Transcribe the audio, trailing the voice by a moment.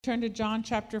Turn to John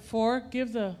chapter 4.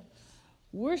 Give the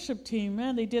worship team,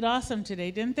 man, they did awesome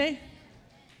today, didn't they?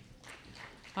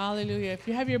 Hallelujah. If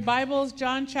you have your Bibles,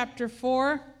 John chapter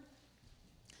 4.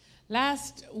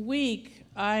 Last week,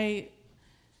 I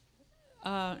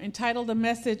entitled the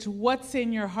message, What's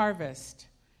in Your Harvest?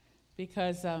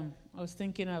 Because I was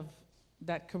thinking of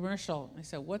that commercial. I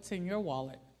said, what's in your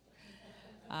wallet?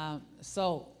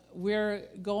 So we're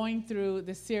going through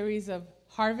the series of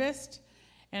harvest.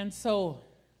 And so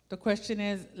the question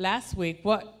is, last week,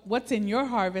 what's in your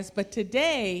harvest? But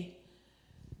today,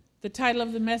 the title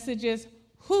of the message is,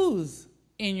 Who's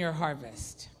in your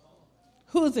harvest?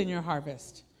 Who's in your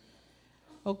harvest?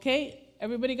 Okay,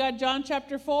 everybody got John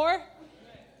chapter 4?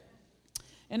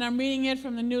 And I'm reading it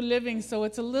from the New Living, so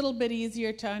it's a little bit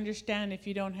easier to understand if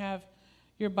you don't have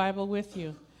your Bible with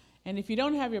you. And if you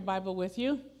don't have your Bible with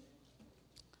you,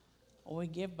 we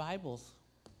give Bibles.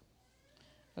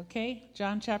 Okay,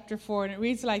 John chapter 4, and it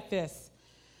reads like this.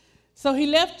 So he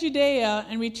left Judea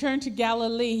and returned to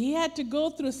Galilee. He had to go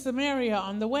through Samaria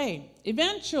on the way.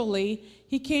 Eventually,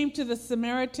 he came to the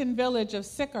Samaritan village of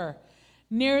Sychar,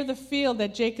 near the field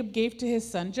that Jacob gave to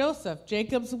his son Joseph.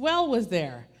 Jacob's well was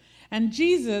there. And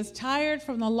Jesus, tired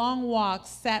from the long walk,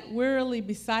 sat wearily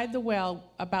beside the well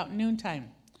about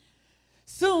noontime.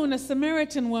 Soon a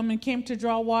Samaritan woman came to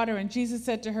draw water, and Jesus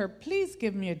said to her, "Please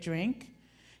give me a drink."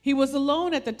 He was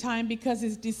alone at the time because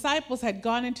his disciples had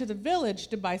gone into the village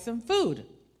to buy some food.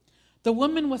 The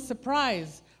woman was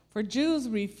surprised, for Jews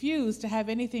refused to have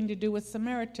anything to do with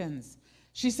Samaritans.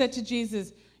 She said to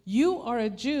Jesus, "You are a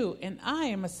Jew, and I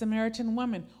am a Samaritan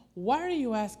woman. Why are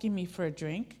you asking me for a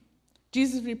drink?"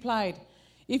 Jesus replied,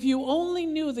 "If you only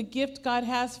knew the gift God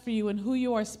has for you and who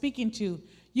you are speaking to,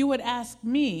 you would ask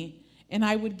me, and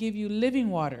I would give you living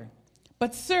water.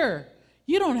 But, sir,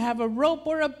 you don't have a rope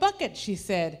or a bucket," she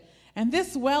said, "and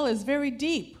this well is very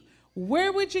deep.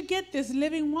 Where would you get this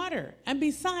living water? And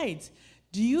besides,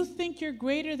 do you think you're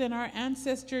greater than our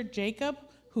ancestor Jacob,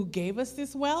 who gave us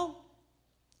this well?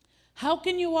 How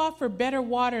can you offer better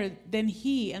water than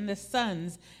he and the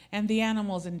sons and the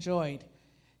animals enjoyed?"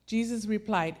 Jesus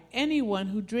replied, "Anyone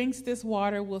who drinks this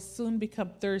water will soon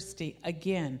become thirsty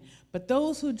again. But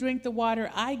those who drink the water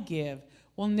I give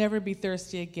will never be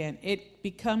thirsty again. It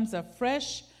becomes a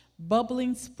fresh,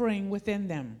 bubbling spring within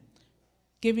them,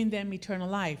 giving them eternal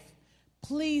life."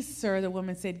 "Please, sir," the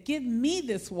woman said, "give me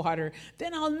this water.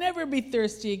 Then I'll never be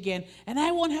thirsty again, and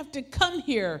I won't have to come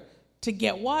here to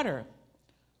get water."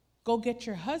 "Go get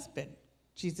your husband,"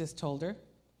 Jesus told her.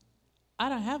 "I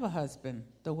don't have a husband,"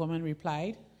 the woman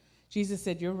replied. Jesus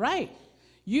said, "You're right.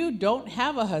 You don't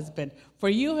have a husband, for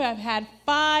you have had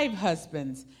 5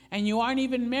 husbands, and you aren't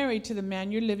even married to the man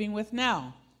you're living with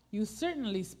now. You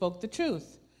certainly spoke the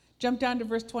truth." Jump down to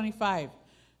verse 25.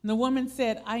 And the woman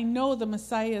said, "I know the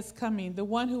Messiah is coming, the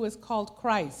one who is called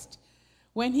Christ.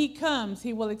 When he comes,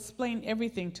 he will explain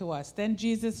everything to us." Then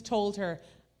Jesus told her,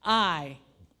 "I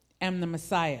am the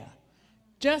Messiah."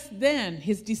 Just then,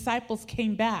 his disciples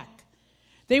came back.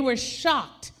 They were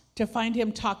shocked to find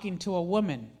him talking to a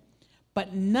woman.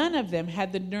 But none of them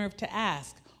had the nerve to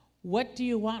ask, "What do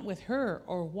you want with her?"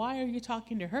 or "Why are you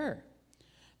talking to her?"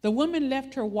 The woman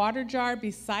left her water jar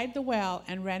beside the well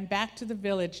and ran back to the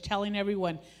village, telling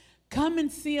everyone, "Come and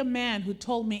see a man who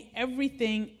told me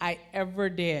everything I ever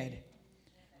did.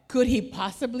 Could he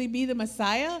possibly be the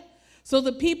Messiah?" So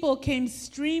the people came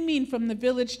streaming from the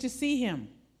village to see him.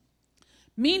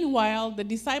 Meanwhile, the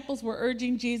disciples were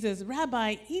urging Jesus,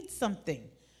 "Rabbi, eat something."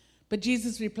 But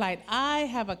Jesus replied, "I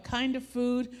have a kind of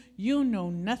food you know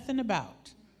nothing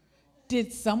about."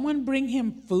 "Did someone bring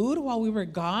him food while we were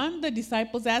gone?" the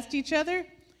disciples asked each other.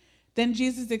 Then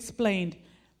Jesus explained,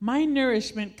 "My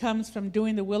nourishment comes from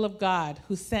doing the will of God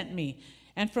who sent me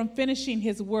and from finishing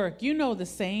his work. You know the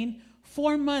saying,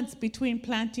 4 months between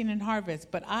planting and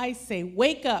harvest. But I say,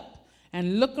 wake up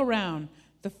and look around.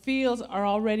 The fields are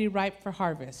already ripe for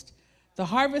harvest. The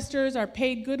harvesters are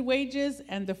paid good wages,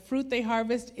 and the fruit they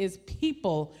harvest is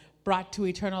people brought to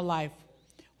eternal life.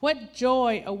 What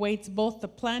joy awaits both the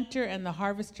planter and the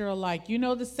harvester alike. You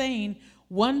know the saying,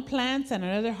 one plants and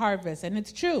another harvests, and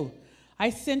it's true.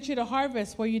 I sent you to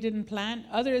harvest where you didn't plant.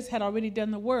 Others had already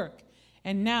done the work,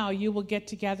 and now you will get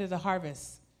to gather the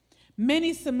harvest."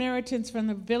 Many Samaritans from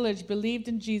the village believed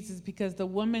in Jesus because the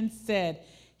woman said,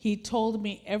 "He told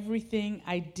me everything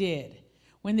I did."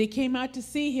 When they came out to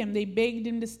see him, they begged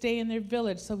him to stay in their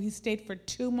village, so he stayed for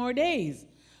 2 more days,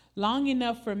 long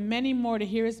enough for many more to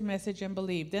hear his message and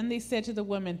believe. Then they said to the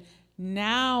woman,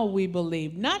 "Now we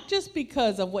believe, not just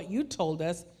because of what you told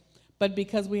us, but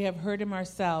because we have heard him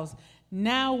ourselves.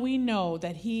 Now we know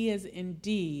that he is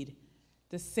indeed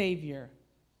the Savior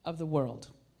of the world."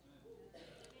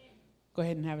 Go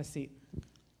ahead and have a seat.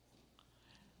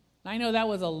 I know that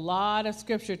was a lot of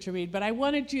scripture to read, but I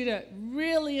wanted you to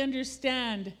really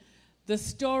understand the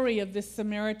story of this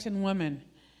Samaritan woman,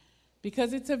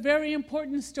 because it's a very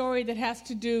important story that has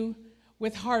to do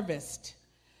with harvest.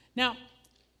 Now,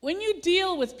 when you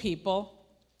deal with people,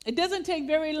 it doesn't take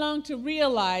very long to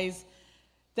realize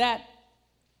that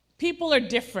people are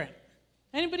different.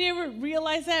 Anybody ever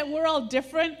realize that? We're all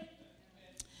different.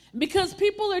 Because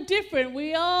people are different,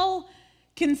 we all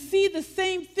can see the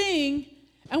same thing,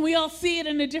 and we all see it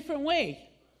in a different way.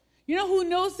 You know who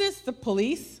knows this? The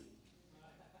police.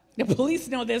 The police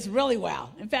know this really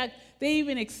well. In fact, they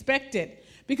even expect it.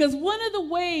 Because one of the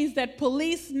ways that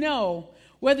police know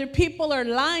whether people are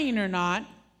lying or not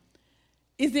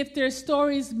is if their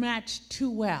stories match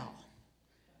too well.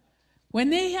 When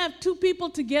they have two people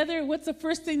together, what's the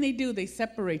first thing they do? They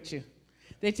separate you.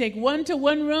 They take one to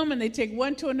one room and they take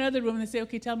one to another room and they say,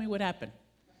 okay, tell me what happened.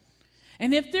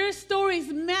 And if their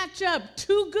stories match up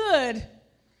too good,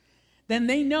 then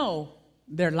they know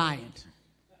they're lying.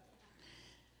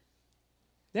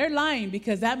 They're lying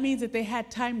because that means that they had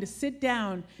time to sit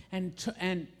down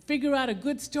and figure out a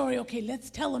good story. Okay, let's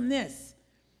tell them this.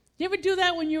 You ever do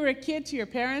that when you were a kid to your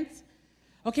parents?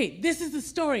 Okay, this is the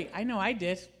story. I know I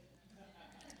did.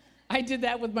 I did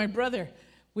that with my brother.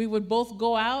 We would both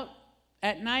go out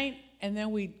at night, and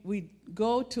then we'd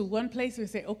go to one place and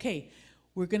we'd say, okay,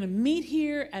 we're going to meet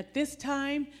here at this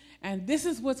time, and this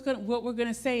is what we're going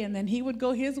to say. And then he would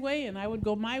go his way, and I would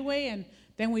go my way, and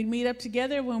then we'd meet up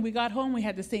together. When we got home, we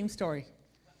had the same story.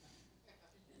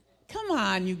 Come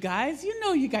on, you guys. You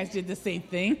know you guys did the same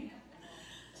thing.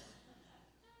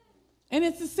 And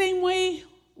it's the same way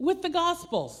with the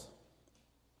Gospels.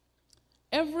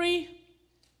 Every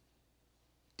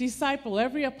disciple,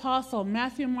 every apostle,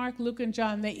 Matthew, Mark, Luke, and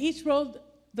John, they each wrote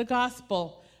the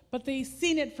gospel, but they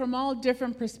seen it from all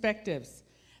different perspectives.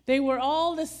 They were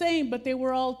all the same, but they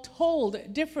were all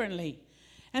told differently.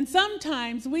 And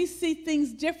sometimes we see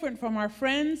things different from our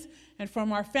friends and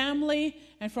from our family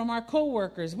and from our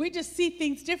coworkers. We just see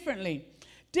things differently.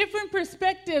 Different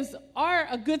perspectives are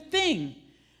a good thing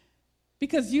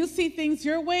because you see things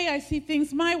your way, I see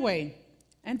things my way.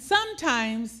 And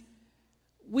sometimes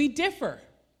we differ.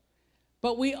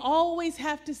 But we always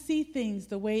have to see things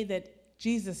the way that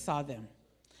Jesus saw them.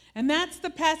 And that's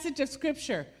the passage of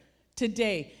Scripture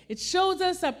today. It shows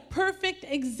us a perfect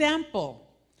example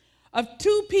of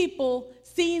two people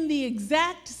seeing the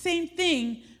exact same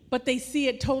thing, but they see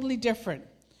it totally different.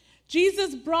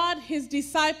 Jesus brought his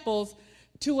disciples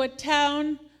to a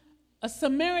town, a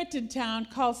Samaritan town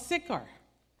called Sychar.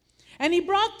 And he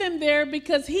brought them there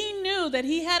because he knew that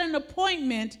he had an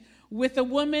appointment with a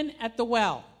woman at the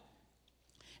well.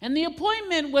 And the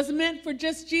appointment was meant for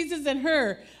just Jesus and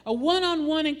her, a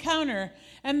one-on-one encounter.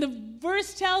 And the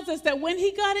verse tells us that when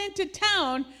he got into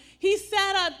town, he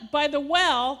sat out by the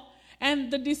well,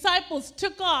 and the disciples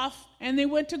took off, and they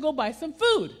went to go buy some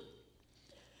food.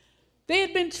 They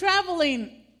had been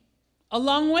traveling a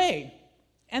long way,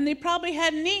 and they probably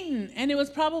hadn't eaten, and it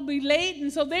was probably late,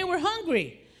 and so they were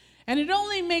hungry. And it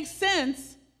only makes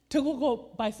sense to go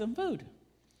buy some food.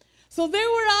 So they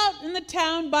were out in the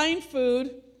town buying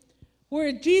food,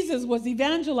 where Jesus was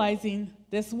evangelizing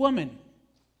this woman.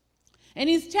 And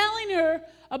he's telling her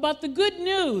about the good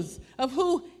news of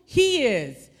who he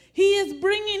is. He is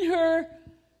bringing her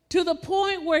to the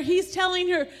point where he's telling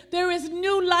her there is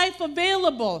new life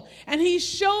available. And he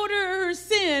showed her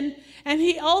sin, and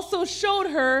he also showed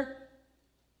her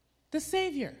the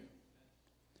Savior.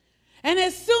 And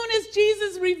as soon as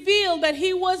Jesus revealed that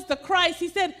he was the Christ, he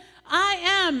said, I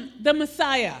am the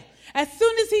Messiah. As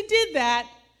soon as he did that,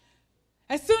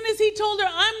 as soon as he told her,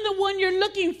 I'm the one you're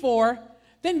looking for,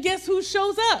 then guess who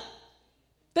shows up?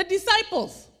 The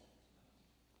disciples.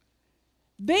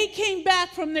 They came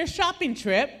back from their shopping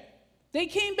trip. They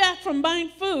came back from buying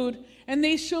food, and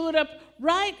they showed up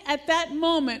right at that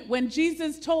moment when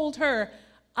Jesus told her,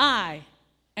 I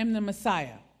am the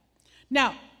Messiah.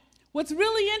 Now, what's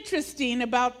really interesting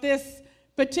about this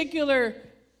particular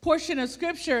portion of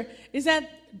Scripture is that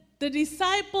the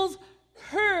disciples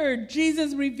heard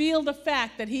Jesus reveal the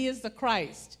fact that he is the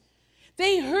Christ.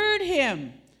 They heard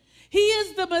him. He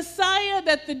is the Messiah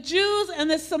that the Jews and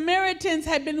the Samaritans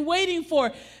had been waiting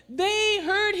for. They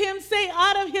heard him say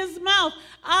out of his mouth,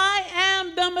 I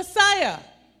am the Messiah.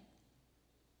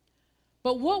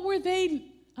 But what were they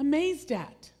amazed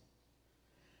at?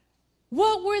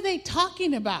 What were they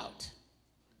talking about?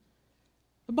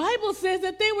 The Bible says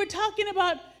that they were talking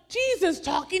about Jesus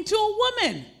talking to a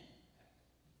woman.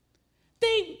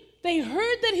 They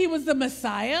heard that he was the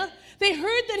Messiah. They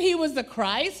heard that he was the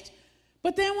Christ.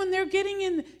 But then when they're getting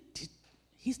in,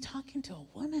 he's talking to a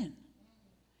woman.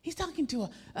 He's talking to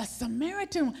a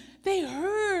Samaritan. They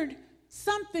heard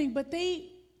something, but they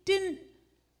didn't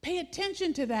pay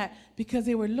attention to that because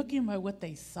they were looking by what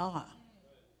they saw.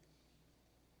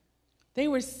 They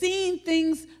were seeing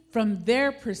things from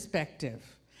their perspective.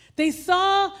 They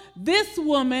saw this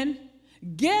woman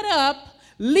get up,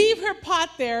 leave her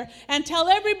pot there, and tell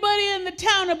everybody in the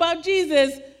town about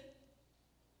Jesus.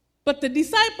 But the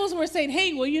disciples were saying,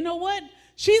 hey, well, you know what?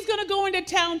 She's going to go into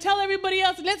town, tell everybody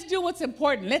else, let's do what's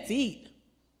important. Let's eat.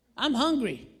 I'm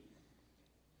hungry.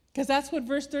 Because that's what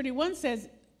verse 31 says.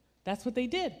 That's what they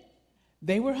did.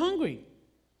 They were hungry.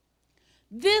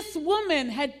 This woman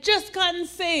had just gotten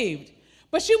saved.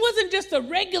 But she wasn't just a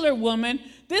regular woman.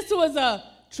 This was a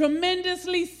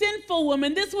tremendously sinful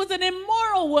woman. This was an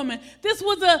immoral woman. This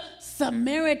was a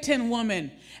Samaritan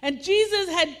woman. And Jesus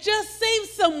had just saved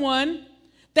someone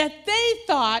that they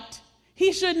thought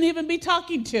he shouldn't even be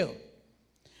talking to.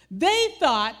 They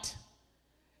thought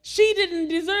she didn't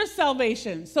deserve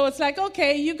salvation. So it's like,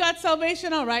 okay, you got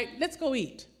salvation, all right, let's go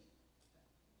eat.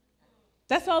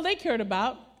 That's all they cared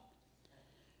about.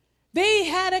 They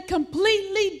had a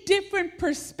completely different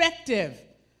perspective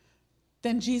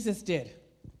than Jesus did.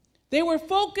 They were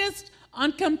focused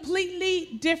on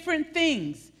completely different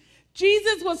things.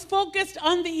 Jesus was focused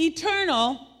on the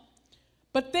eternal,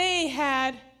 but they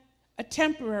had a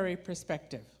temporary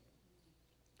perspective.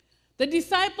 The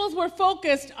disciples were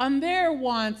focused on their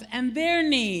wants and their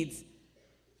needs.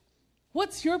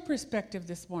 What's your perspective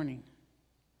this morning?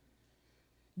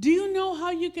 Do you know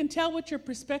how you can tell what your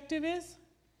perspective is?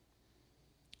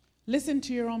 Listen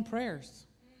to your own prayers.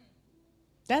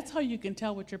 That's how you can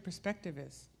tell what your perspective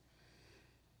is.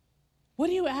 What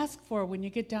do you ask for when you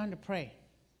get down to pray?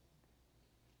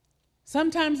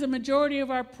 Sometimes the majority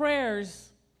of our prayers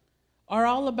are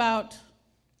all about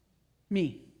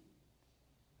me.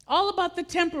 All about the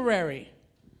temporary.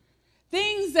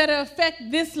 Things that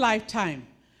affect this lifetime.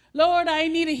 Lord, I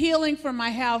need a healing for my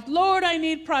health. Lord, I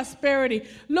need prosperity.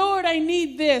 Lord, I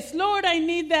need this. Lord, I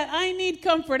need that. I need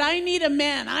comfort. I need a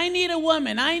man. I need a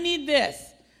woman. I need this.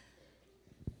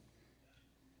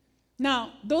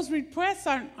 Now, those requests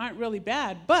aren't really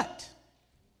bad, but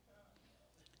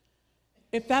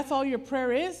if that's all your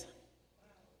prayer is,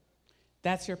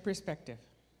 that's your perspective.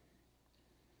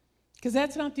 Because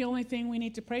that's not the only thing we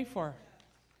need to pray for.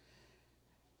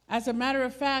 As a matter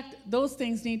of fact, those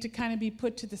things need to kind of be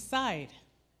put to the side.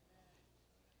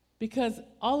 Because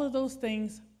all of those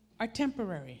things are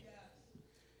temporary.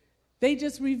 They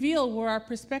just reveal where our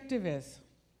perspective is.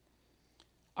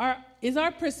 Is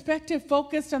our perspective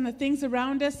focused on the things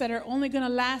around us that are only going to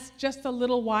last just a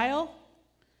little while?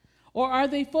 Or are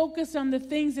they focused on the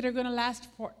things that are going to last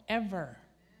forever?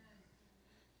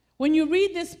 When you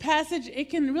read this passage,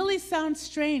 it can really sound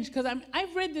strange because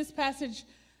I've read this passage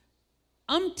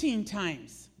umpteen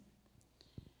times.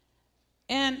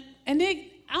 And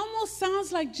it almost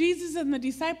sounds like Jesus and the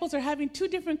disciples are having two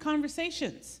different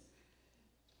conversations.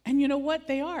 And you know what?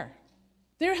 They are.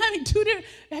 They're having two different.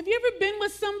 Have you ever been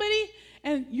with somebody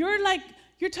and you're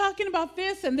talking about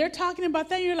this and they're talking about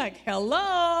that and you're like,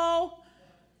 hello?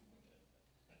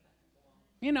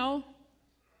 You know,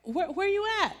 where are you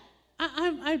at?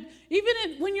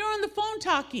 When you're on the phone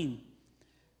talking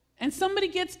and somebody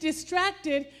gets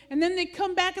distracted and then they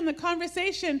come back in the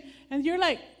conversation and you're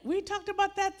like, we talked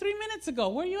about that 3 minutes ago.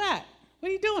 Where are you at? What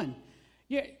are you doing?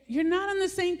 You're not on the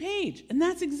same page. And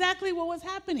that's exactly what was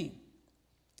happening.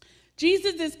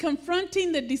 Jesus is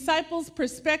confronting the disciples'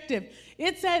 perspective.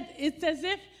 It's as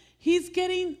if he's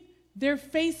getting their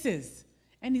faces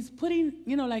and he's putting,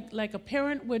 like a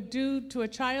parent would do to a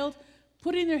child,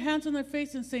 putting their hands on their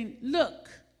face and saying, look,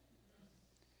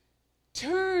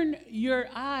 turn your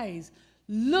eyes,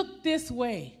 look this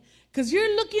way. Because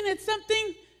you're looking at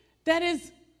something that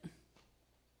is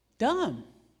dumb.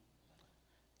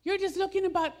 You're just looking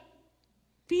about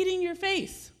feeding your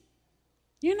face.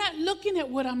 You're not looking at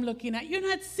what I'm looking at. You're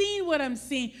not seeing what I'm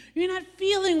seeing. You're not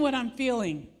feeling what I'm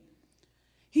feeling.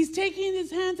 He's taking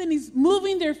his hands and he's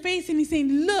moving their face and he's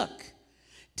saying, look,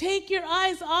 take your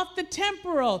eyes off the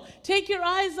temporal. Take your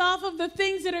eyes off of the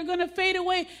things that are going to fade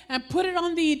away and put it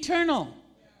on the eternal.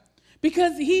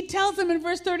 Because he tells them in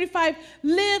verse 35,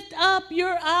 lift up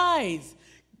your eyes.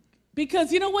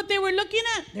 Because you know what they were looking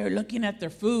at? They were looking at their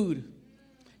food.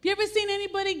 Have you ever seen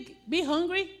anybody be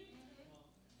hungry?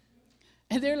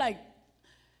 And they're like,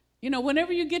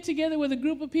 whenever you get together with a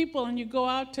group of people and you go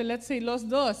out to, let's say, Los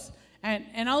Dos,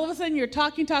 and all of a sudden you're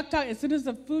talking. As soon as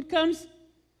the food comes,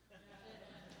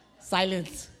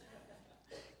 silence.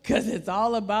 Because it's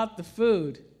all about the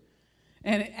food.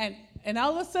 And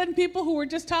all of a sudden people who were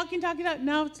just talking,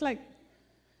 now it's like,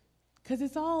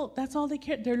 because that's all they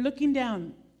care. They're looking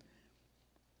down.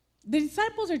 The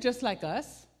disciples are just like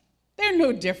us. They're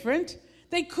no different.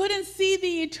 They couldn't see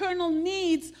the eternal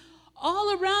needs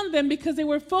all around them because they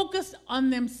were focused on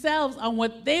themselves, on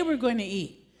what they were going to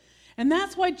eat. And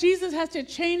that's why Jesus has to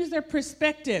change their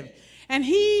perspective. And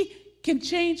he can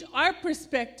change our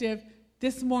perspective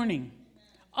this morning.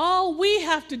 All we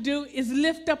have to do is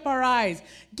lift up our eyes.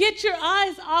 Get your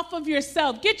eyes off of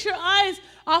yourself. Get your eyes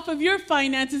off of your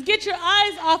finances. Get your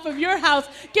eyes off of your house.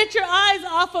 Get your eyes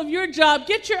off of your job.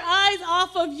 Get your eyes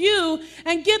off of you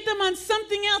and get them on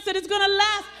something else that is going to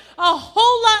last a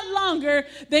whole lot longer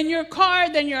than your car,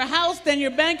 than your house, than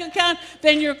your bank account,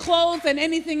 than your clothes, than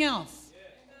anything else.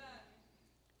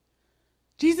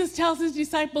 Jesus tells his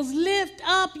disciples, lift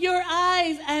up your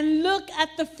eyes and look at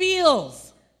the fields.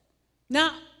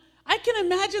 Now, I can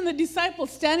imagine the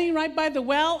disciples standing right by the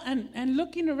well and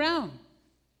looking around.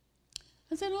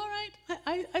 I said, all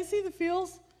right, I see the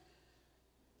fields.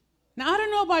 Now, I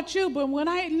don't know about you, but when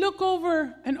I look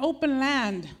over an open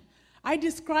land, I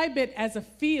describe it as a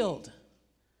field.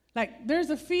 Like, there's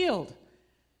a field.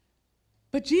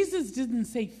 But Jesus didn't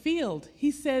say field.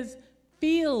 He says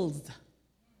fields.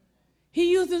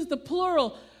 He uses the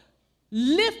plural.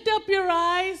 Lift up your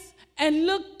eyes and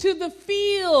look to the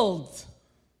fields.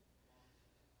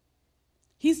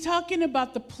 He's talking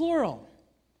about the plural.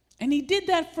 And he did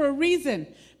that for a reason.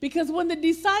 Because when the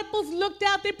disciples looked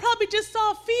out, they probably just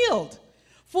saw a field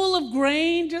full of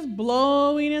grain just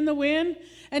blowing in the wind.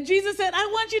 And Jesus said, I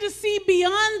want you to see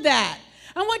beyond that.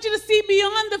 I want you to see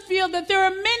beyond the field that there are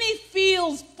many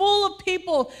fields full of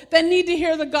people that need to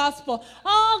hear the gospel.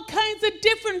 All kinds of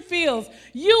different fields.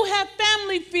 You have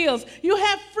family fields. You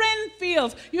have friend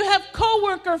fields. You have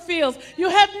coworker fields. You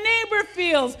have neighbor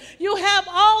fields. You have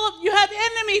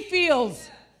enemy fields.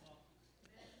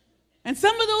 And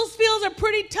some of those fields are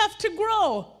pretty tough to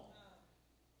grow.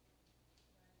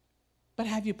 But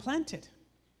have you planted?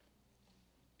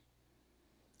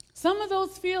 Some of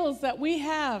those fields that we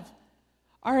have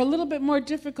are a little bit more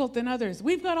difficult than others.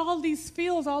 We've got all these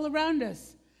fields all around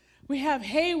us. We have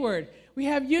Hayward, we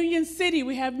have Union City,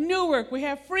 we have Newark, we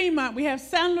have Fremont, we have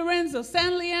San Lorenzo,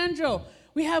 San Leandro,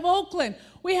 we have Oakland.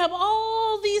 We have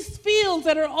all these fields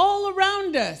that are all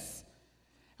around us.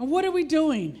 And what are we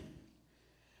doing?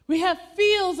 We have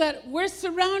fields that we're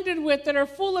surrounded with that are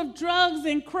full of drugs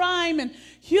and crime and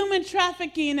human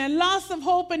trafficking and loss of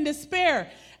hope and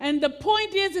despair. And the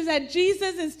point is that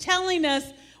Jesus is telling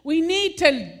us we need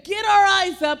to get our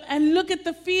eyes up and look at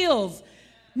the fields.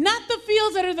 Not the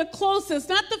fields that are the closest,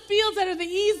 not the fields that are the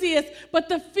easiest, but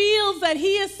the fields that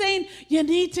he is saying you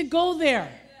need to go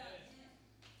there.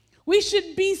 We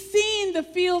should be seeing the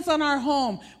fields on our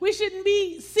home. We should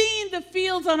be seeing the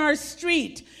fields on our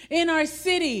street, in our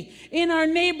city, in our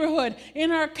neighborhood,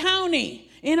 in our county,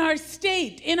 in our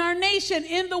state, in our nation,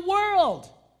 in the world.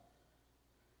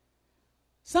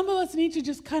 Some of us need to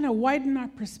just kind of widen our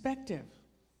perspective.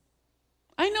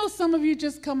 I know some of you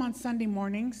just come on Sunday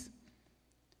mornings.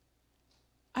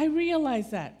 I realize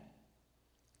that.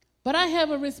 But I have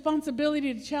a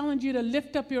responsibility to challenge you to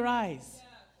lift up your eyes.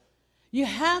 You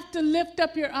have to lift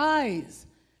up your eyes.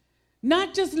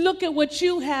 Not just look at what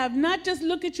you have, not just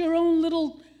look at your own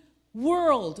little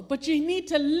world, but you need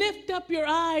to lift up your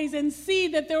eyes and see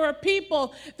that there are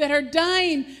people that are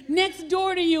dying next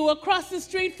door to you, across the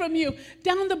street from you,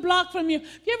 down the block from you.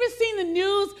 Have you ever seen the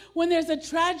news when there's a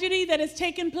tragedy that has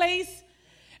taken place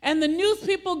and the news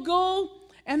people go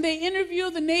and they interview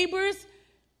the neighbors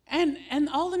and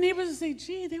all the neighbors will say,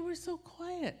 gee, they were so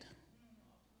quiet.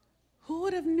 Who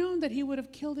would have known that he would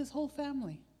have killed his whole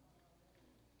family?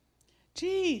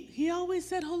 Gee, he always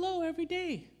said hello every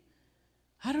day.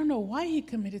 I don't know why he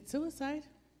committed suicide.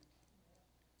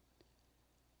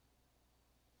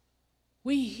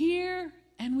 We hear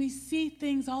and we see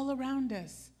things all around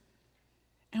us.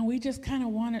 And we just kind of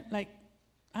want it like,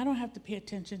 I don't have to pay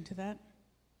attention to that.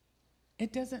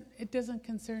 It doesn't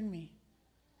concern me.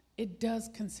 It does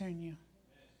concern you.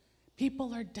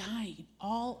 People are dying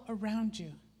all around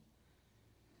you.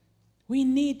 We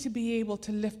need to be able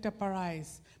to lift up our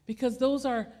eyes because those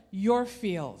are your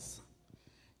fields.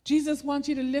 Jesus wants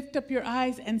you to lift up your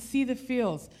eyes and see the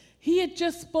fields. He had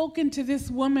just spoken to this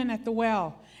woman at the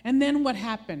well. And then what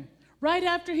happened? Right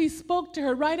after he spoke to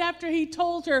her, right after he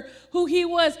told her who he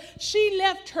was, she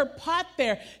left her pot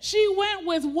there. She went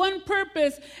with one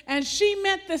purpose, and she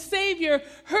met the Savior,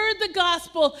 heard the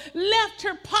gospel, left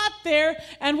her pot there,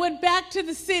 and went back to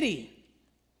the city.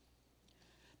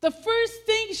 The first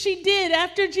thing she did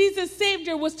after Jesus saved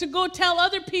her was to go tell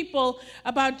other people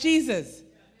about Jesus.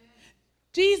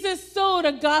 Jesus sowed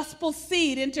a gospel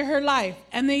seed into her life,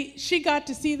 and she got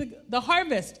to see the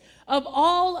harvest of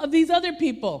all of these other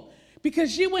people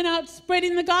because she went out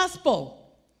spreading the gospel.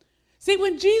 See,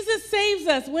 when Jesus saves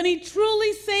us, when he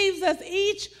truly saves us,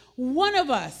 each one of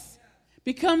us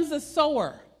becomes a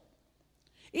sower.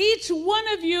 Each one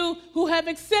of you who have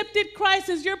accepted Christ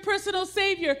as your personal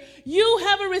Savior, you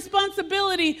have a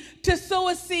responsibility to sow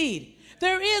a seed.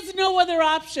 There is no other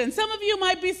option. Some of you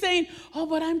might be saying, oh,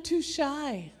 but I'm too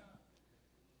shy.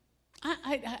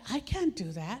 I can't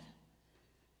do that.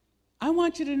 I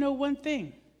want you to know one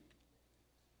thing.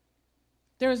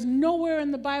 There is nowhere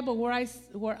in the Bible where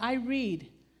I read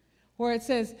where it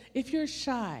says, if you're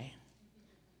shy,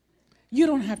 you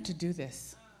don't have to do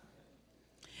this.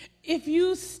 If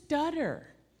you stutter,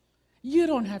 you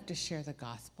don't have to share the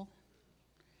gospel.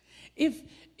 If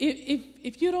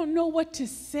you don't know what to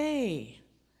say,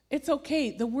 it's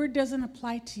okay. The word doesn't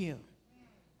apply to you.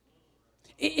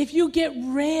 If you get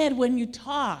red when you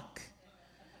talk,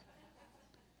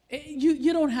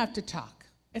 you don't have to talk.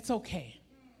 It's okay.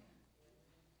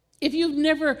 If you've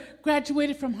never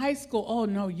graduated from high school, oh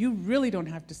no, you really don't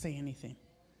have to say anything.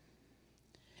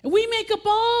 And we make up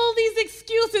all these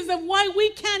excuses of why we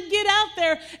can't get out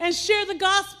there and share the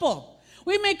gospel.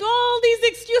 We make all these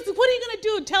excuses. What are you going to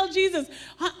do? Tell Jesus,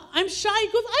 I'm shy. He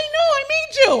goes, I know, I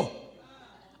made you.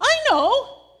 I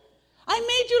know. I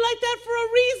made you like that for a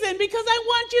reason because I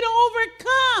want you to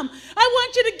overcome. I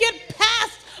want you to get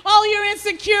past all your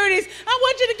insecurities. I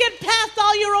want you to get past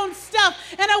all your own stuff.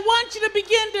 And I want you to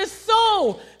begin to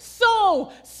sow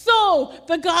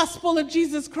the gospel of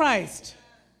Jesus Christ.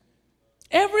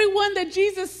 Everyone that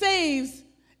Jesus saves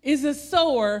is a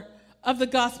sower of the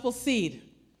gospel seed.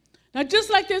 Now, just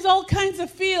like there's all kinds of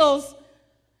fields,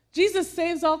 Jesus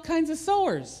saves all kinds of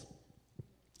sowers.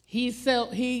 He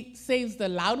saves the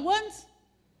loud ones,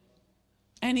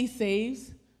 and he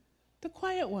saves the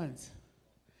quiet ones.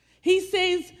 He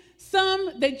saves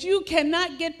some that you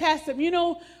cannot get past them. You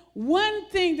know, one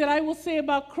thing that I will say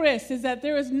about Chris is that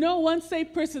there is no one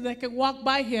saved person that can walk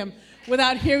by him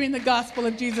without hearing the gospel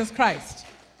of Jesus Christ.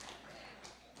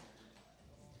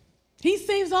 He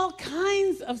saves all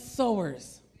kinds of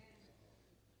sowers.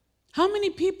 How many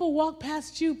people walk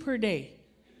past you per day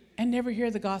and never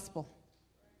hear the gospel?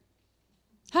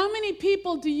 How many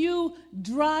people do you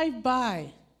drive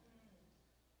by?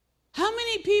 How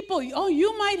many people,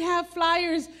 you might have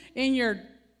flyers in your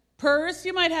purse,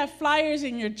 you might have flyers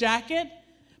in your jacket,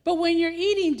 but when you're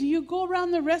eating, do you go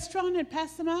around the restaurant and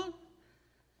pass them out?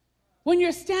 When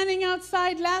you're standing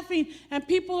outside laughing and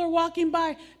people are walking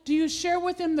by, do you share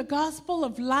with them the gospel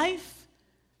of life?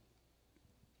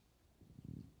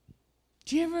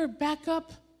 Do you ever back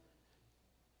up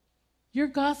your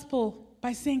gospel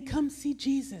by saying, come see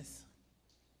Jesus.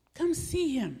 Come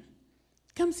see him.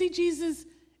 Come see Jesus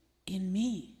in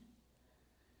me.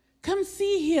 Come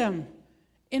see him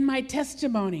in my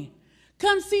testimony.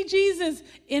 Come see Jesus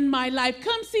in my life.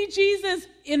 Come see Jesus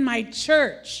in my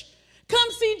church.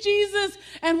 Come see Jesus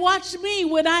and watch me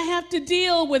when I have to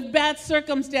deal with bad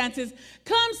circumstances.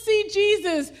 Come see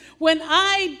Jesus when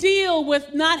I deal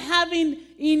with not having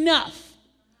enough.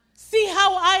 See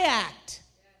how I act.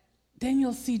 Then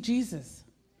you'll see Jesus.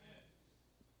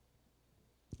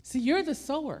 See, you're the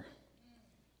sower.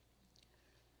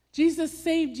 Jesus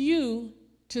saved you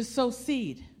to sow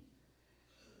seed.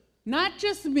 Not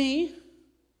just me,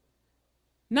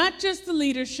 not just the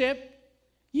leadership,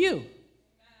 you.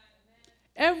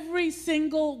 Every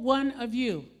single one of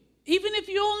you. Even if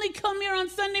you only come here on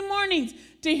Sunday mornings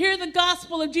to hear the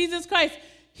gospel of Jesus Christ,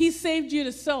 he saved you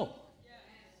to sow.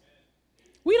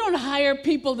 We don't hire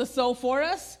people to sow for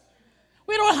us.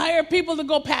 We don't hire people to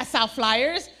go pass out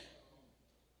flyers.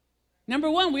 Number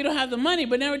one, we don't have the money,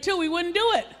 but number two, we wouldn't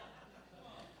do it.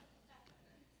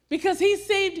 Because he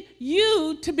saved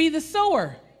you to be the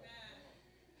sower.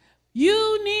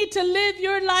 You need to live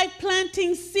your life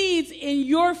planting seeds in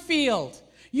your field.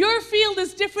 Your field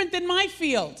is different than my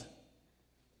field.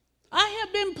 I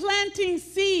have been planting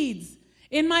seeds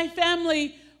in my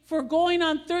family for going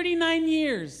on 39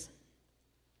 years.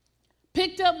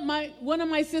 Picked up one of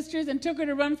my sisters and took her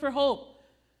to Run for Hope.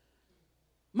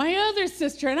 My other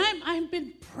sister, and I've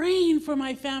been praying for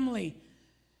my family.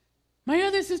 My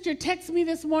other sister texted me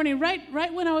this morning,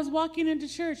 right when I was walking into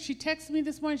church. She texted me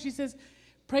this morning. She says,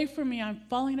 pray for me. I'm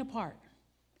falling apart.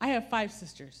 I have 5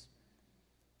 sisters.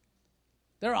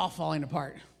 They're all falling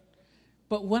apart.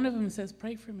 But one of them says,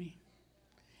 pray for me.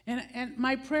 And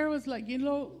my prayer was like,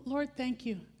 Lord, thank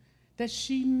you that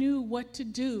she knew what to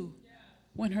do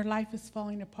when her life is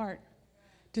falling apart.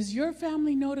 Does your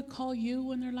family know to call you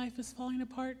when their life is falling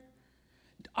apart?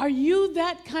 Are you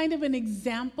that kind of an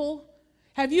example?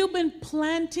 Have you been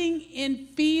planting in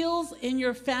fields in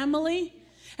your family?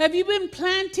 Have you been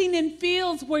planting in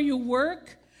fields where you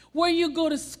work, where you go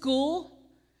to school?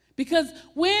 Because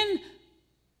when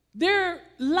their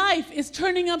life is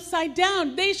turning upside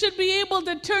down, they should be able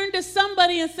to turn to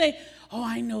somebody and say, oh,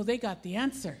 I know they got the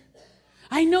answer.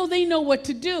 I know they know what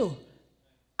to do.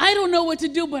 I don't know what to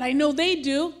do, but I know they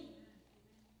do.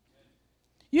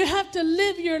 You have to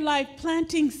live your life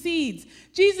planting seeds.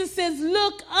 Jesus says,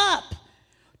 look up.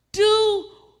 Do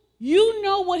you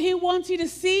know what he wants you to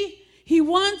see? He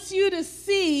wants you to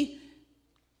see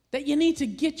that you need to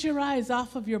get your eyes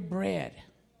off of your bread.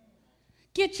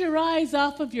 Get your eyes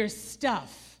off of your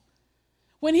stuff.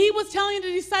 When he was telling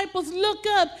the disciples, look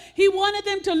up, he wanted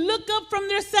them to look up from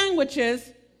their sandwiches,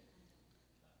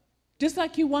 just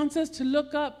like he wants us to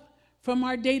look up from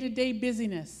our day-to-day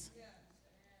busyness.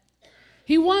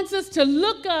 He wants us to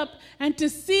look up and to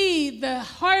see the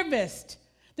harvest.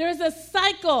 There's a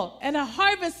cycle and a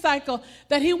harvest cycle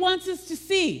that he wants us to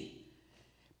see.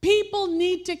 People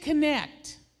need to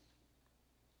connect.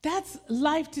 That's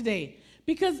life today.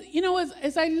 Because,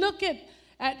 as I look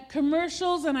at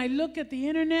commercials and I look at the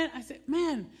internet, I say,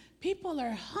 man, people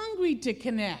are hungry to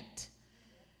connect.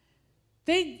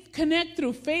 They connect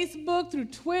through Facebook, through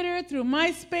Twitter, through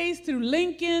MySpace, through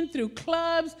LinkedIn, through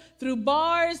clubs, through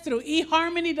bars, through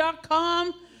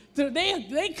eharmony.com.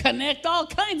 They connect all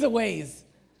kinds of ways.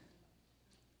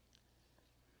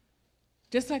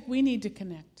 Just like we need to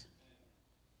connect.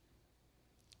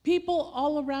 People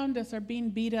all around us are being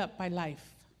beat up by life.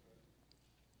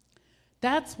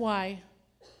 That's why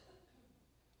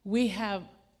we have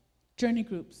journey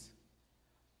groups,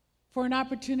 for an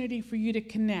opportunity for you to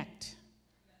connect.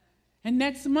 And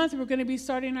next month we're going to be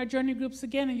starting our journey groups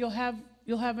again, and you'll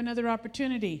have another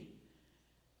opportunity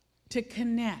to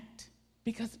connect,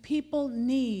 because people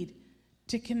need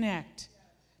to connect.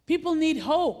 People need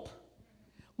hope.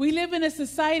 We live in a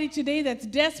society today that's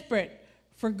desperate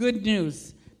for good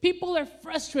news. People are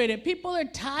frustrated. People are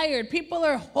tired. People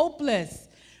are hopeless.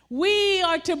 We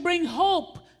are to bring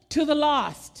hope to the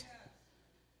lost.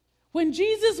 When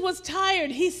Jesus was tired,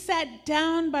 he sat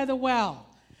down by the well.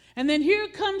 And then here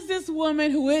comes this woman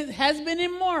who has been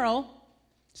immoral.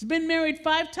 She's been married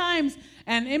 5 times.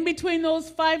 And in between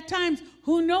those 5 times,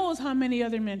 who knows how many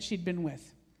other men she'd been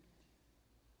with.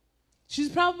 She's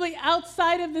probably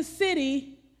outside of the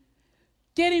city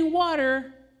getting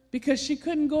water because she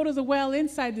couldn't go to the well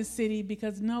inside the city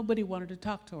because nobody wanted to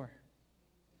talk to her.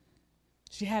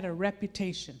 She had a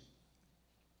reputation.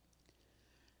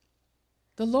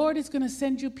 The Lord is going to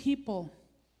send you people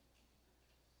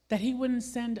that he wouldn't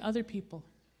send other people.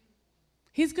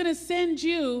 He's going to send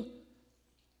you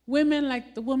women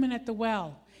like the woman at the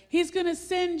well. He's going to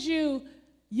send you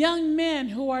young men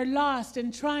who are lost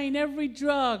and trying every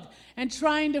drug and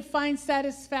trying to find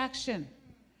satisfaction.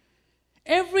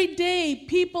 Every day,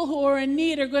 people who are in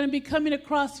need are going to be coming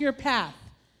across your path.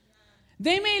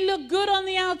 They may look good on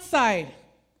the outside,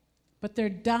 but they're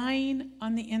dying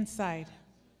on the inside.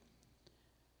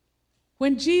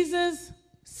 When Jesus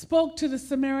spoke to the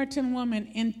Samaritan woman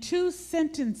in 2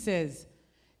 sentences,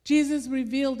 Jesus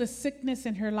revealed a sickness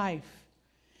in her life.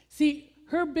 See,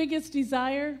 her biggest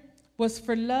desire was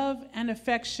for love and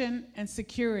affection and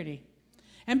security.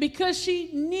 And because she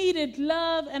needed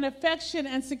love and affection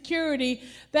and security,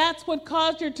 that's what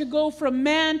caused her to go from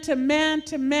man to man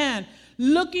to man,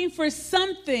 looking for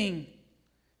something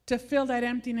to fill that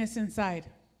emptiness inside.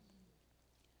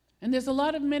 And there's a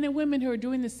lot of men and women who are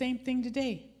doing the same thing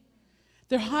today.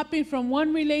 They're hopping from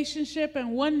one relationship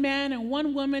and one man and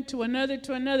one woman to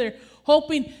another,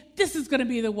 hoping this is going to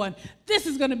be the one. This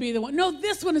is going to be the one. No,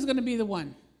 this one is going to be the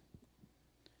one.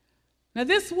 Now,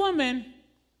 this woman,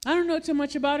 I don't know too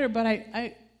much about her, but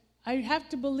I have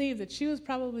to believe that she was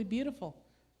probably beautiful.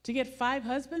 To get 5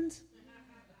 husbands,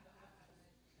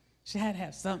 she had to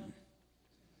have something.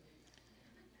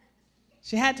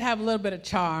 She had to have a little bit of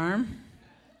charm.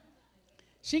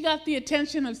 She got the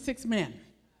attention of 6 men,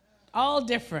 all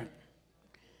different.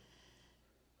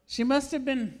 She must have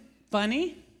been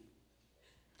funny.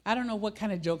 I don't know what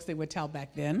kind of jokes they would tell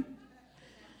back then.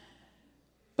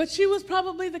 But she was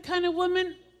probably the kind of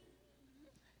woman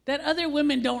that other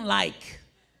women don't like.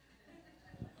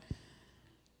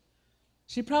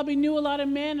 She probably knew a lot of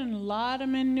men, and a lot of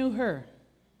men knew her.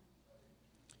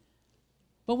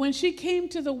 But when she came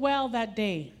to the well that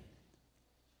day,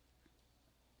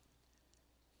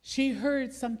 she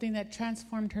heard something that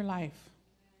transformed her life.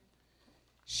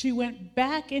 She went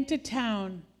back into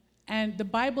town, and the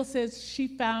Bible says she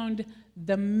found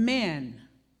the men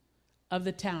of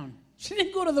the town. She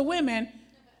didn't go to the women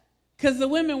because the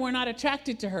women were not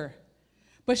attracted to her.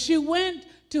 But she went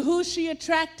to who she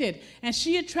attracted, and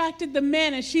she attracted the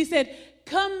men, and she said,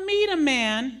 come meet a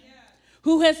man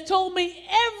who has told me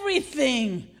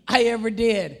everything I ever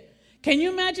did. Can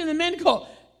you imagine the men go,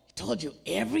 told you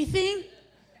everything?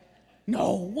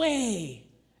 No way.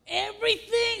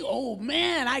 Everything? Oh,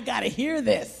 man, I got to hear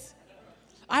this.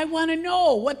 I want to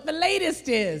know what the latest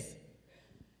is.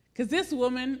 Because this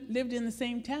woman lived in the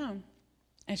same town,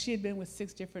 and she had been with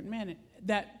 6 different men.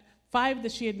 5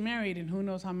 that she had married, and who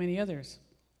knows how many others.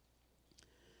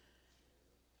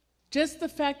 Just the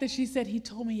fact that she said, he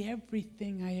told me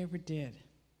everything I ever did.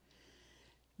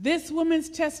 This woman's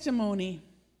testimony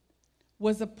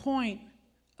was a point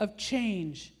of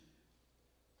change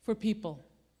for people.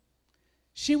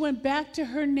 She went back to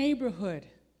her neighborhood,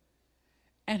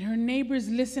 and her neighbors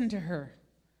listened to her.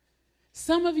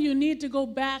 Some of you need to go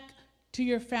back to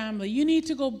your family. You need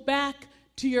to go back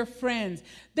to your friends.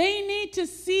 They need to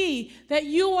see that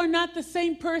you are not the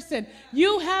same person.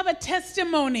 You have a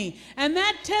testimony, and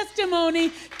that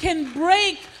testimony can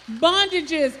break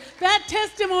bondages. That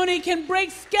testimony can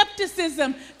break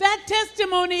skepticism. That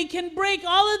testimony can break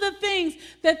all of the things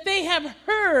that they have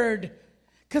heard.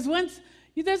 Because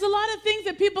there's a lot of things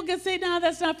that people can say, no,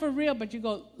 that's not for real, but you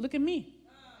go, look at me.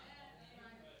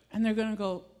 And they're going to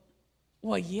go,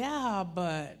 well, yeah,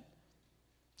 but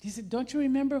he said, don't you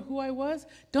remember who I was?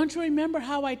 Don't you remember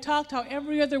how I talked, how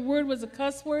every other word was a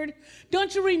cuss word?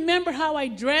 Don't you remember how I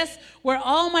dressed, where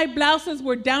all my blouses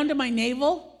were down to my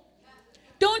navel?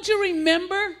 Don't you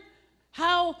remember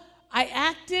how I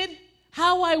acted,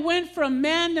 how I went from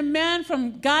man to man,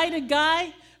 from guy to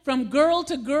guy, from girl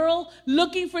to girl,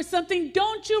 looking for something?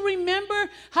 Don't you remember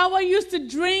how I used to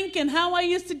drink and how I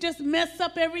used to just mess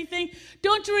up everything?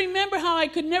 Don't you remember how I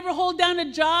could never hold down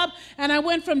a job and I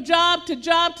went from job to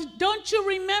job? Don't you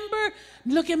remember?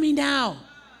 Look at me now.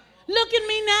 Look at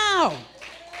me now.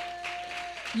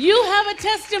 You have a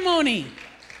testimony.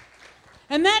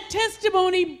 And that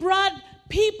testimony brought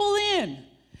people in.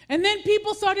 And then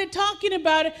people started talking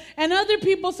about it, and other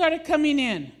people started coming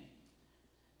in.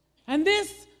 And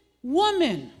this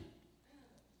woman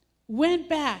went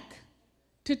back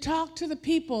to talk to the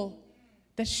people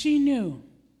that she knew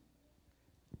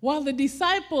while the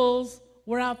disciples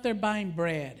were out there buying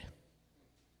bread.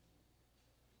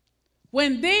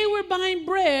 When they were buying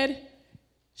bread,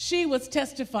 she was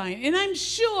testifying. And I'm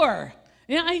sure,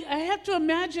 I have to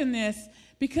imagine this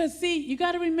because, see, you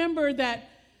got to remember that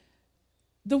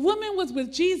the woman was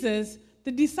with Jesus.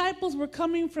 The disciples were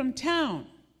coming from town.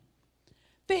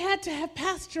 They had to have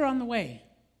pasture on the way.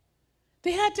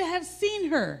 They had to have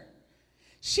seen her.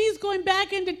 She's going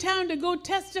back into town to go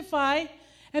testify,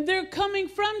 and they're coming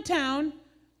from town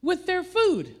with their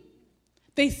food.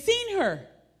 They seen her,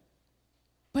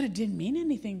 but it didn't mean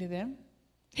anything to them.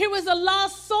 Here was a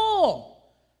lost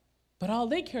soul, but all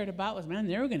they cared about was, man,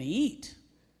 they were going to eat.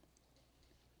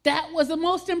 That was the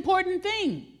most important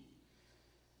thing.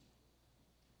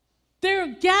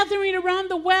 They're gathering around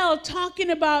the well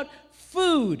talking about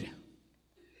food.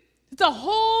 It's a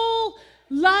whole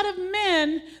lot of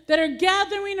men that are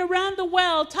gathering around the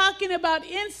well talking about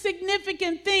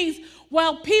insignificant things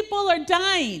while people are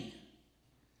dying.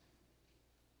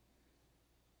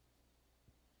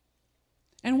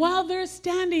 And while they're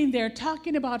standing there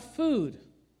talking about food,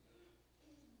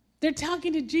 they're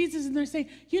talking to Jesus and they're saying,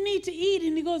 you need to eat.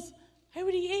 And he goes, I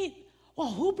already ate. Well,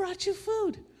 who brought you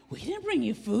food? We didn't bring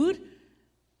you food.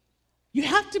 You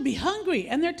have to be hungry.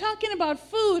 And they're talking about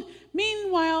food.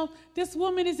 Meanwhile, this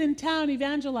woman is in town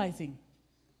evangelizing.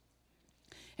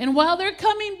 And while they're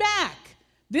coming back,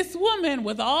 this woman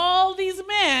with all these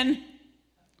men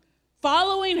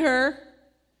following her,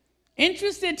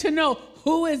 interested to know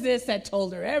who is this that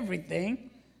told her everything,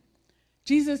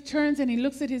 Jesus turns and he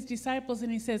looks at his disciples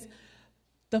and he says,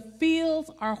 the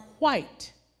fields are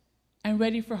white and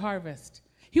ready for harvest.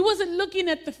 He wasn't looking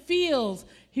at the fields.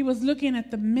 He was looking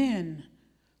at the men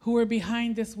who were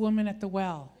behind this woman at the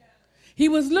well. He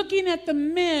was looking at the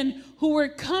men who were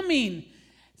coming,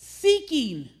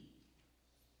 seeking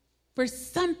for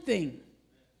something.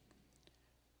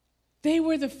 They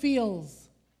were the fields.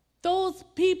 Those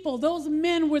people, those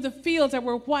men were the fields that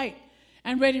were white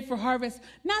and ready for harvest.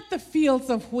 Not the fields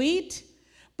of wheat,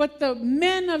 but the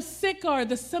men of Sychar,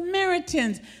 the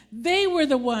Samaritans. They were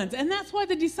the ones. And that's why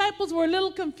the disciples were a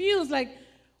little confused. Like,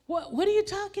 what are you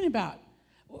talking about?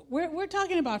 We're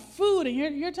talking about food, and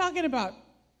you're talking about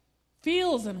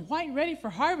fields and white ready for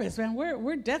harvest. Man,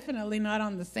 we're definitely not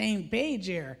on the same page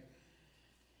here.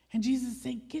 And Jesus is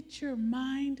saying, get your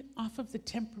mind off of the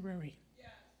temporary.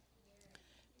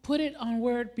 Put it on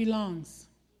where it belongs.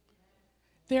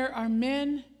 There are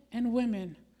men and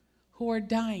women who are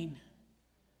dying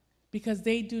because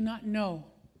they do not know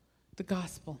the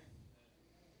gospel.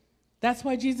 That's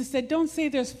why Jesus said, don't say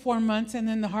there's 4 months and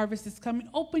then the harvest is coming.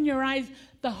 Open your eyes.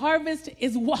 The harvest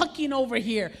is walking over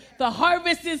here. The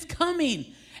harvest is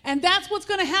coming. And that's what's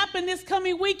going to happen this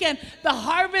coming weekend. The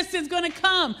harvest is going to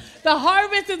come. The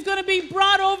harvest is going to be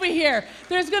brought over here.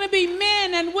 There's going to be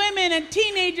men and women and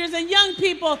teenagers and young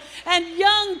people and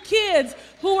young kids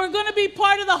who are going to be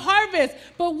part of the harvest.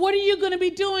 But what are you going to be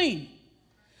doing?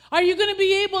 Are you going to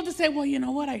be able to say, well, you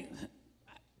know what?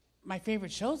 My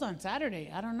favorite show's on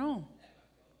Saturday. I don't know.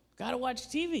 Got to watch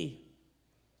TV.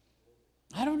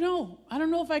 I don't know. I don't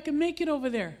know if I can make it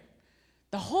over there.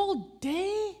 The whole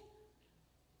day?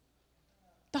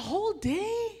 The whole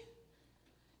day?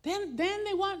 Then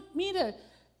they want me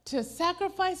to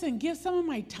sacrifice and give some of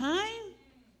my time?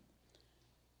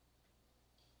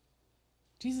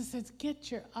 Jesus says,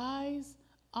 get your eyes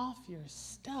off your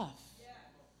stuff.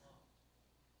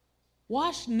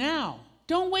 Wash now.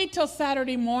 Don't wait till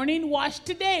Saturday morning. Wash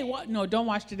today. No, don't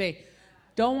wash today.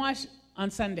 Don't wash on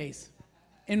Sundays.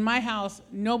 In my house,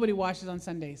 nobody washes on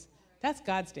Sundays. That's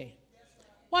God's day.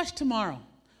 Wash tomorrow.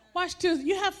 Wash Tuesday.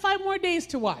 You have 5 more days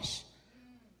to wash.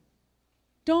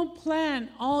 Don't plan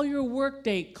all your work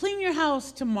day. Clean your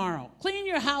house tomorrow. Clean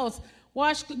your house.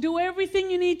 Wash. Do everything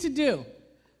you need to do.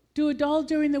 Do it all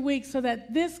during the week so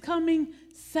that this coming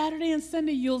Saturday and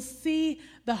Sunday, you'll see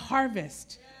the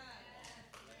harvest.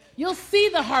 You'll see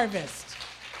the harvest.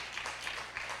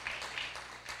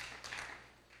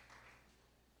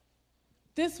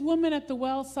 This woman at the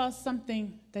well saw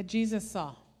something that Jesus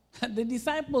saw. The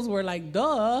disciples were like,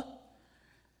 duh.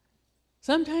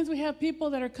 Sometimes we have people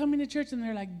that are coming to church and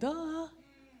they're like, duh.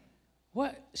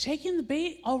 What? Shaking the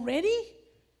bait already?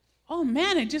 Oh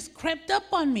man, it just crept up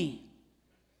on me.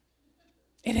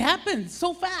 It happened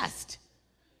so fast.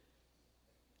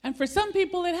 And for some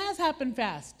people, it has happened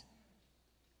fast.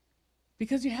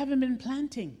 Because you haven't been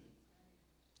planting.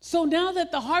 So now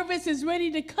that the harvest is ready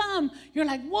to come, you're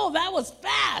like, whoa, that was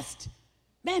fast.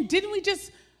 Man, didn't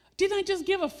I just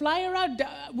give a flyer out?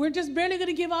 We're just barely going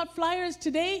to give out flyers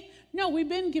today? No, we've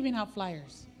been giving out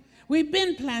flyers. We've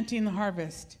been planting the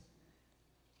harvest.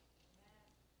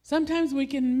 Sometimes we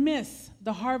can miss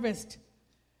the harvest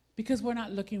because we're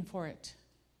not looking for it.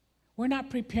 We're not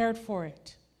prepared for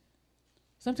it.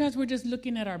 Sometimes we're just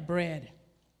looking at our bread.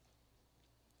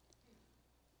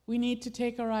 We need to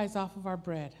take our eyes off of our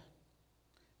bread.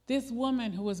 This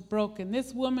woman who was broken,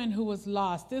 this woman who was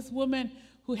lost, this woman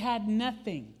who had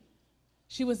nothing,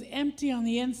 she was empty on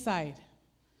the inside.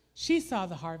 She saw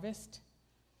the harvest.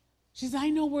 She said, I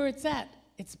know where it's at.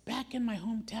 It's back in my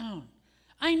hometown.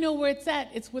 I know where it's at.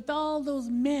 It's with all those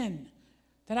men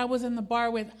that I was in the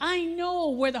bar with. I know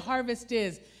where the harvest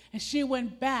is. And she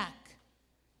went back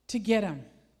to get them.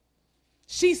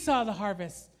 She saw the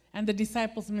harvest, and the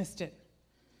disciples missed it.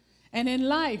 And in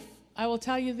life, I will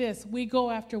tell you this, we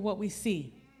go after what we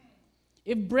see.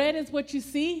 If bread is what you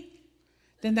see,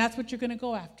 then that's what you're going to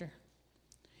go after.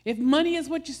 If money is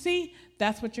what you see,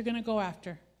 that's what you're going to go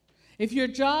after. If your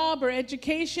job or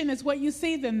education is what you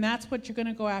see, then that's what you're going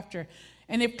to go after.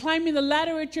 And if climbing the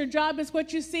ladder at your job is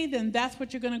what you see, then that's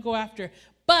what you're going to go after.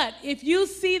 But if you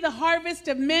see the harvest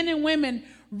of men and women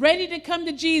ready to come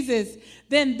to Jesus,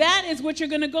 then that is what you're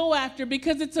going to go after,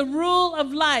 because it's a rule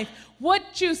of life.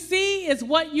 What you see is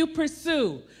what you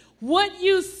pursue. What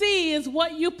you see is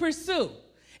what you pursue.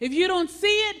 If you don't see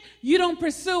it, you don't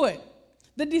pursue it.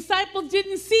 The disciples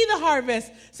didn't see the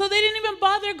harvest, so they didn't even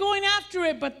bother going after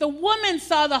it, but the woman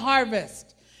saw the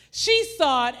harvest. She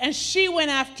saw it, and she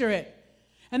went after it.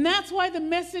 And that's why the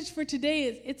message for today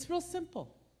is, it's real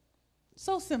simple.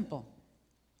 So simple.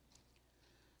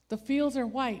 The fields are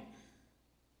white,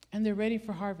 and they're ready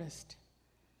for harvest.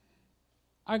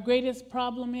 Our greatest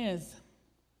problem is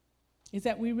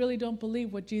that we really don't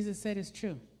believe what Jesus said is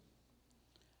true.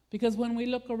 Because when we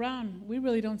look around, we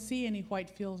really don't see any white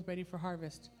fields ready for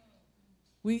harvest.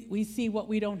 We see what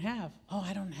we don't have. Oh,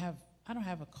 I don't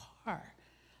have a car.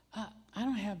 I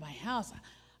don't have my house.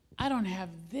 I don't have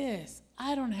this.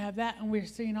 I don't have that. And we're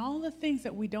seeing all the things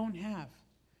that we don't have.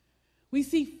 We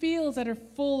see fields that are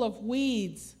full of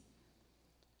weeds.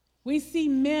 We see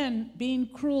men being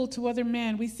cruel to other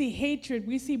men. We see hatred.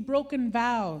 We see broken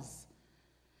vows.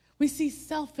 We see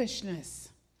selfishness.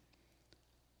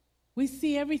 We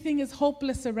see everything is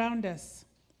hopeless around us.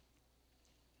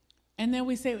 And then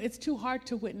we say, it's too hard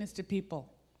to witness to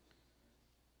people.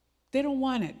 They don't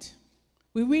want it.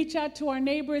 We reach out to our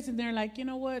neighbors and they're like, you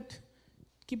know what?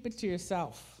 Keep it to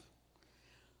yourself.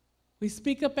 We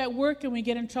speak up at work and we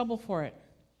get in trouble for it.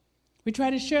 We try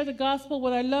to share the gospel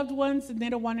with our loved ones and they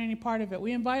don't want any part of it.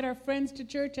 We invite our friends to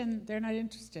church and they're not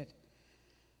interested.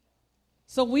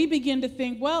 So we begin to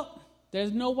think, well,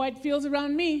 there's no white fields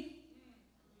around me.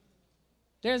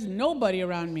 There's nobody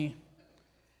around me.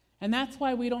 And that's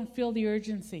why we don't feel the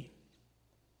urgency.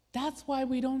 That's why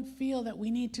we don't feel that we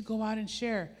need to go out and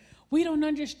share. We don't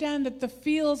understand that the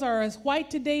fields are as white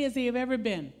today as they have ever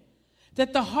been.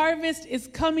 That the harvest is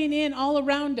coming in all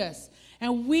around us.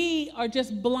 And we are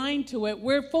just blind to it.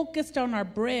 We're focused on our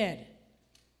bread.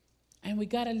 And we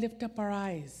got to lift up our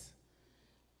eyes.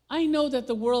 I know that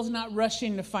the world's not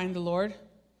rushing to find the Lord.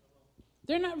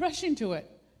 They're not rushing to it.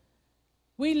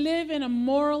 We live in a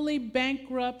morally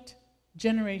bankrupt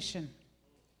generation.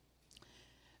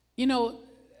 You know,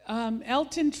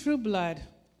 Elton Trueblood,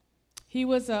 he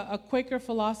was a Quaker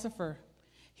philosopher.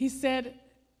 He said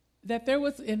that there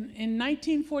was, in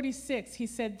 1946, he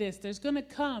said this, there's going to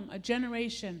come a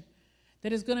generation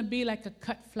that is going to be like a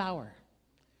cut flower.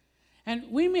 And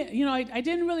I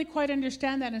didn't really quite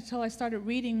understand that until I started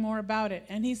reading more about it.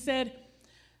 And he said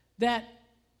that,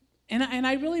 and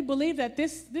I really believe that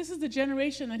this is the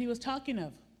generation that he was talking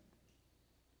of.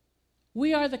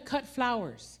 We are the cut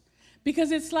flowers.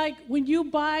 Because it's like when you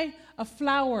buy a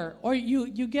flower or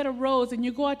you get a rose and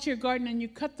you go out to your garden and you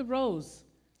cut the rose.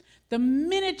 The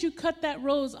minute you cut that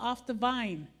rose off the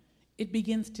vine, it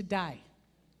begins to die.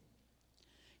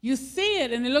 You see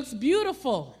it and it looks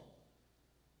beautiful,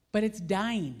 but it's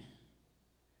dying.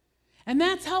 And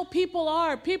that's how people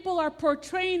are. People are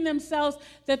portraying themselves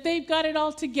that they've got it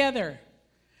all together.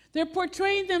 They're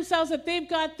portraying themselves that they've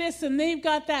got this and they've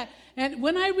got that. And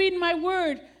when I read my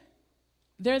word,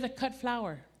 they're the cut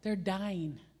flower. They're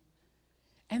dying.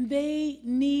 And they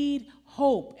need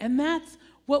hope. And that's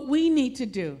what we need to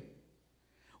do.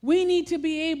 We need to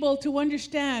be able to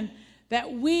understand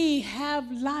that we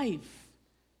have life.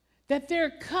 That they're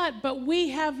cut, but we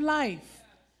have life.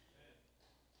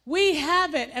 We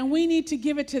have it, and we need to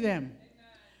give it to them.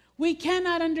 We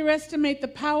cannot underestimate the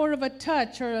power of a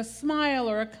touch or a smile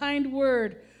or a kind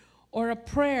word or a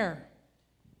prayer.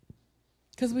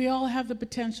 Because we all have the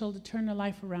potential to turn a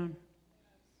life around.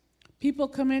 People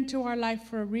come into our life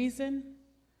for a reason,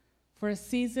 for a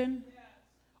season,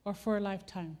 or for a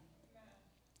lifetime.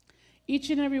 Each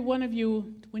and every one of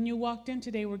you, when you walked in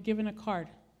today, were given a card.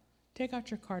 Take out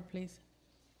your card, please.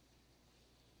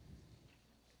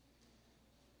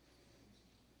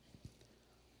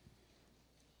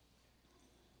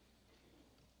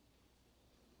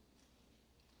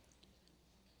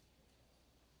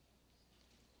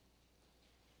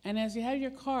 And as you have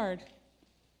your card,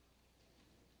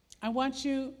 I want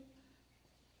you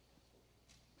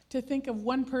to think of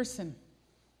one person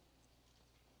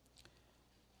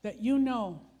that you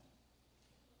know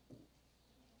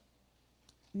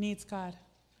needs God,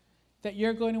 that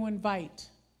you're going to invite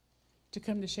to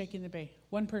come to Shaking the Bay.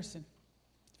 One person.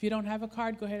 If you don't have a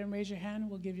card, go ahead and raise your hand.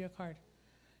 We'll give you a card.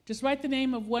 Just write the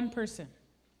name of one person.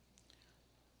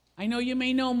 I know you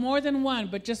may know more than one,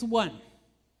 but just one.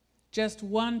 Just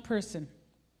one person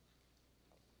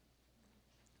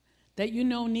that you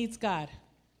know needs God.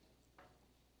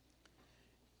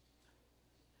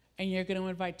 And you're going to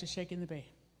invite to Shaking the Bay.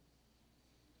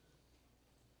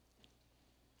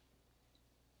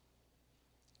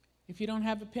 If you don't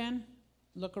have a pen,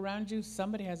 look around you.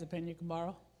 Somebody has a pen you can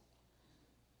borrow.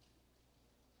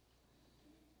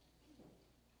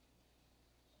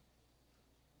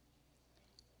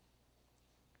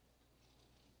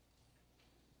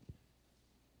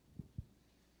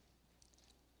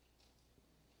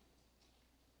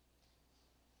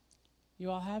 You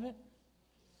all have it?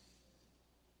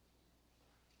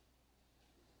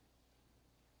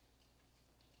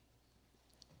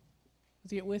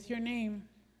 With your name,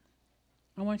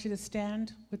 I want you to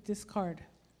stand with this card.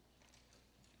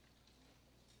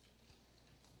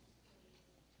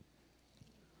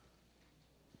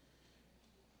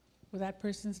 With that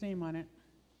person's name on it.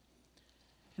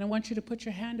 And I want you to put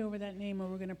your hand over that name and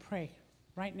we're going to pray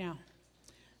right now.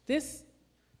 This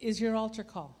is your altar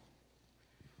call.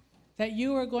 That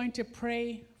you are going to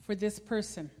pray for this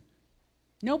person.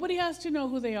 Nobody has to know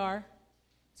who they are.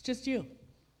 It's just you.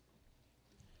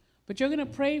 But you're going to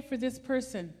pray for this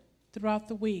person throughout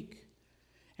the week.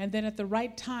 And then at the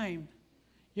right time,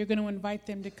 you're going to invite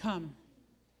them to come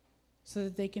so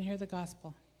that they can hear the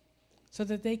gospel, so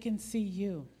that they can see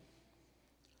you,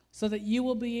 so that you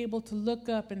will be able to look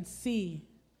up and see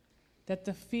that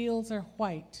the fields are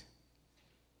white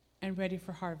and ready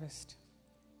for harvest.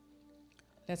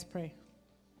 Let's pray.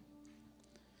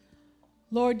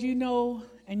 Lord, you know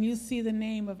and you see the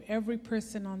name of every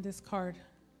person on this card.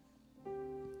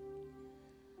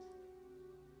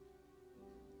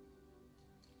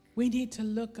 We need to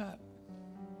look up.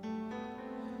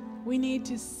 We need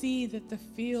to see that the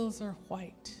fields are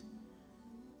white.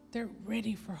 They're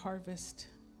ready for harvest.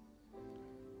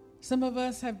 Some of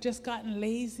us have just gotten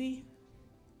lazy.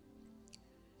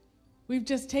 We've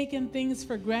just taken things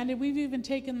for granted. We've even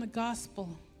taken the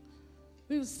gospel.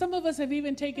 Some of us have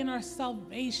even taken our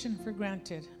salvation for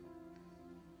granted.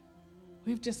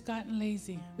 We've just gotten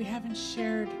lazy. We haven't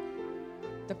shared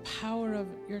the power of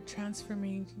your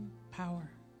transforming power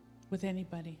with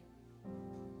anybody.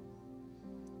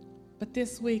 But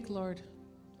this week, Lord,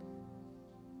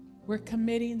 we're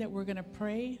committing that we're going to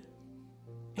pray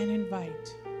and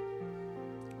invite.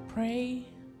 Pray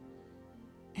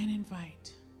and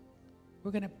invite.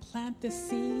 We're going to plant the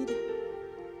seed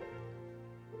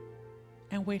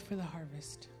and wait for the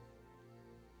harvest.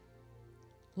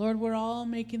 Lord, we're all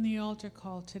making the altar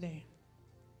call today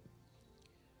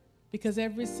because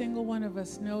every single one of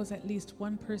us knows at least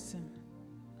one person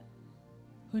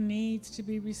who needs to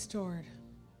be restored,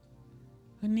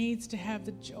 who needs to have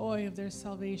the joy of their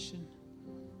salvation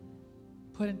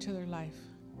put into their life.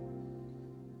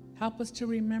 Help us to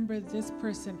remember this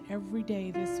person every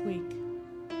day this week,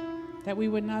 that we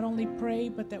would not only pray,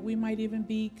 but that we might even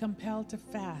be compelled to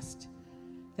fast,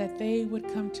 that they would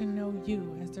come to know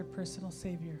you as their personal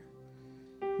Savior.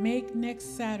 Make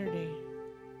next Saturday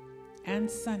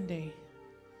and Sunday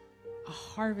a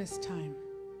harvest time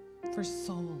for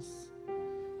souls,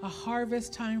 a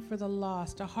harvest time for the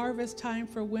lost, a harvest time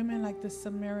for women like the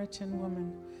Samaritan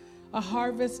woman, a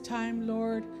harvest time,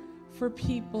 Lord, for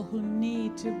people who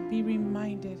need to be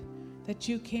reminded that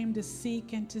you came to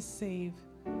seek and to save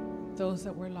those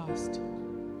that were lost.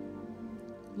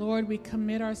 Lord, we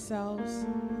commit ourselves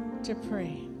to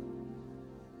pray.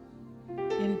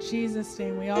 In Jesus'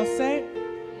 name, we all say,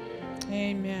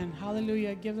 amen.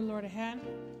 Hallelujah. Give the Lord a hand.